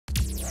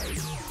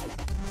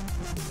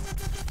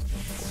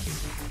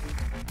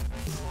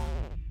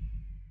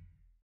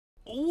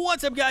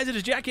What's up, guys? It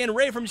is Jack and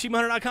Ray from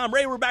AchievementHunter.com.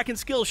 Ray, we're back in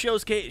Skill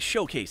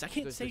Showcase. I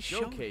can't say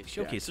Showcase.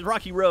 It's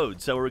Rocky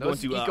Road, so we're going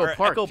to Echo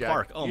Park. Echo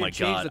Park. Oh my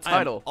God! The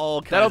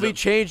title. That'll be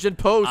changed in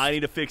post. I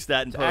need to fix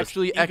that in post.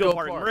 Actually, Echo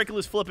Park.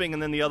 Miraculous flipping,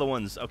 and then the other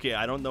ones. Okay,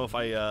 I don't know if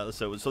I.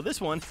 So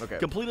this one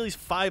completely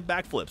 5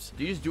 backflips.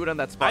 Do you just do it on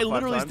that spot? I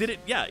literally did it.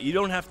 Yeah, you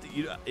don't have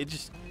to. It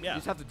just. Yeah. You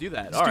just have to do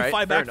that. Just do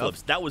 5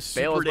 backflips. That was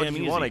super damn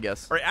easy. I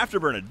guess. All right,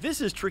 Afterburner.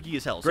 This is tricky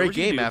as hell. Great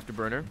game,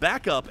 Afterburner.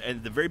 Back up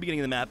at the very beginning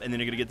of the map, and then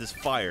you're gonna get this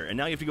fire, and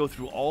now you have to go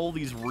through all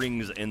these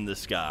rings in the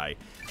sky.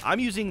 I'm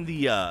using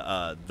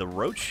the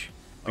Roach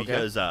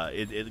because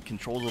it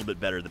controls a little bit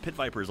better. The Pit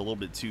Viper is a little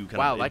bit too kind of.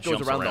 Wow, that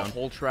goes around the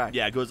whole track.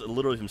 Yeah, it goes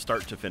literally from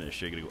start to finish.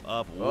 So you're gonna go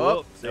up,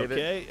 whoop,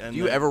 okay. And do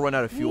you ever run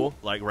out of fuel?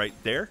 Like right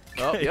there.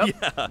 Oh, yep.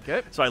 Yeah.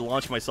 Okay. So I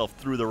launched myself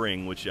through the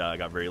ring, which I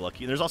got very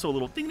lucky. And there's also a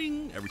little ding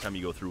ding every time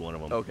you go through one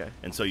of them. Okay.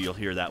 And so you'll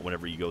hear that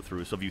whenever you go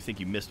through. So if you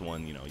think you missed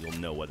one, you'll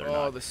know whether or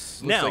not. Oh,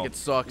 this looks like it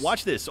sucks.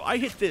 Watch this. So I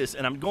hit this,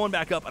 and I'm going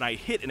back up, and I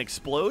hit and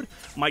explode.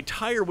 My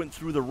tire went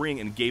through the ring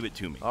and gave it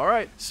to me. All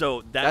right.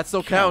 So that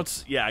still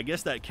counts. Yeah, I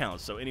guess that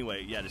counts. So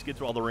anyway, yeah, just get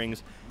through all the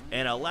rings.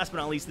 And last but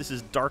not least, this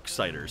is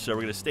Darksider. So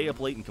we're going to stay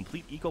up late and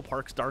complete Echo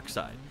Park's Dark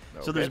Side.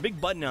 Okay. So there's a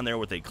big button down there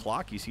with a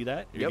clock. You see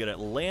that? You're going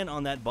to land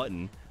on that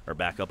button, or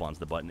back up onto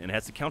the button, and it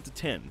has to count to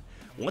 10.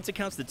 Once it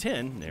counts to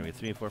 10, there we go,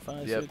 3, 4,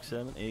 5, 6,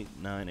 7, 8,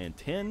 9, and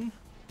 10.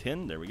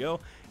 10, there we go.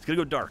 It's going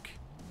to go dark.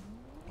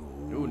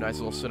 Ooh, nice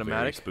little cinematic.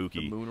 Very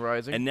spooky. The moon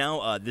rising. And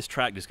now this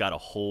track just got a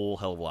whole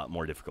hell of a lot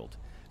more difficult.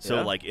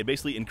 So, like, it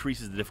basically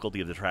increases the difficulty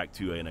of the track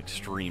to an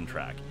extreme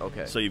track.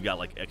 Okay. So you've got,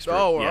 like, extra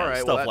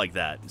stuff like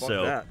that.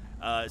 So,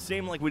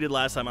 same like we did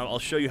last time. I'll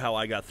show you how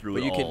I got through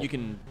it all. You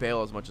can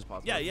fail as much as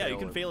possible. Yeah, you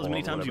can fail as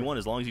many times as you want,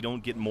 as long as you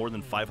don't get more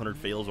than 500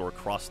 fails or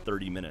cross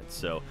 30 minutes.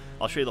 So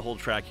I'll show you the whole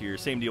track here.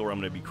 Same deal where I'm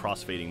going to be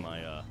crossfading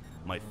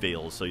my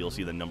fails, so you'll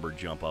see the number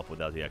jump up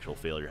without the actual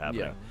failure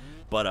happening. Yeah.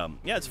 But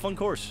yeah, it's a fun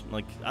course.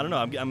 Like, I don't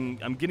know,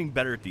 I'm getting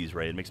better at these,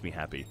 Ray. It makes me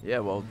happy. Yeah,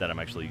 well, that I'm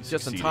actually just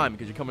succeeding. in time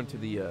because you're coming to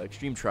the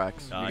extreme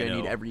tracks. You're gonna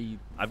need every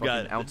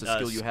ounce of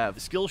skill you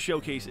have. Skill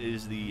Showcase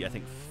is the, I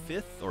think,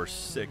 5th or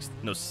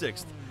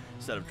 6th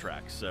set of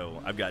tracks.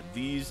 So I've got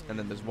these, and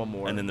then there's one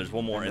more, and then there's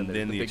one more, and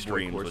then the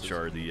extremes, which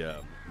are the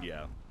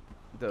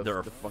there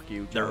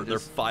are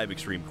 5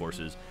 extreme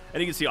courses,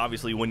 and you can see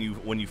obviously when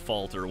you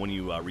fault or when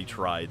you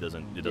retry, it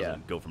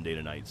doesn't go from day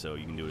to night. So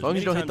you can do it as long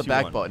as you don't hit the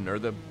back button or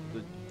the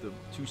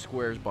 2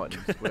 squares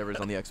buttons, whatever is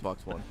on the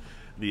Xbox One.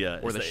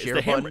 Or the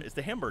share button. It's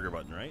the hamburger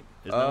button, right?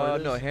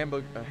 No,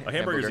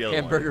 hamburger's the other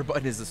hamburger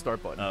button is the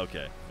start button.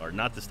 Okay, or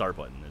not the start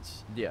button.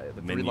 It's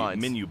the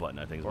menu button,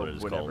 I think is what it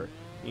is called.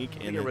 And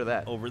get rid of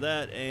that. Over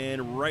that,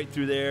 and right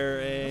through there,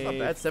 and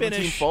that's not bad.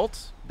 17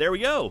 faults. There we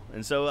go.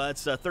 And so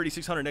that's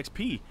 3600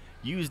 XP.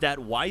 Use that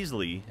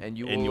wisely and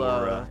you in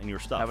will your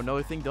stuff. Have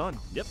another thing done.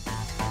 Yep.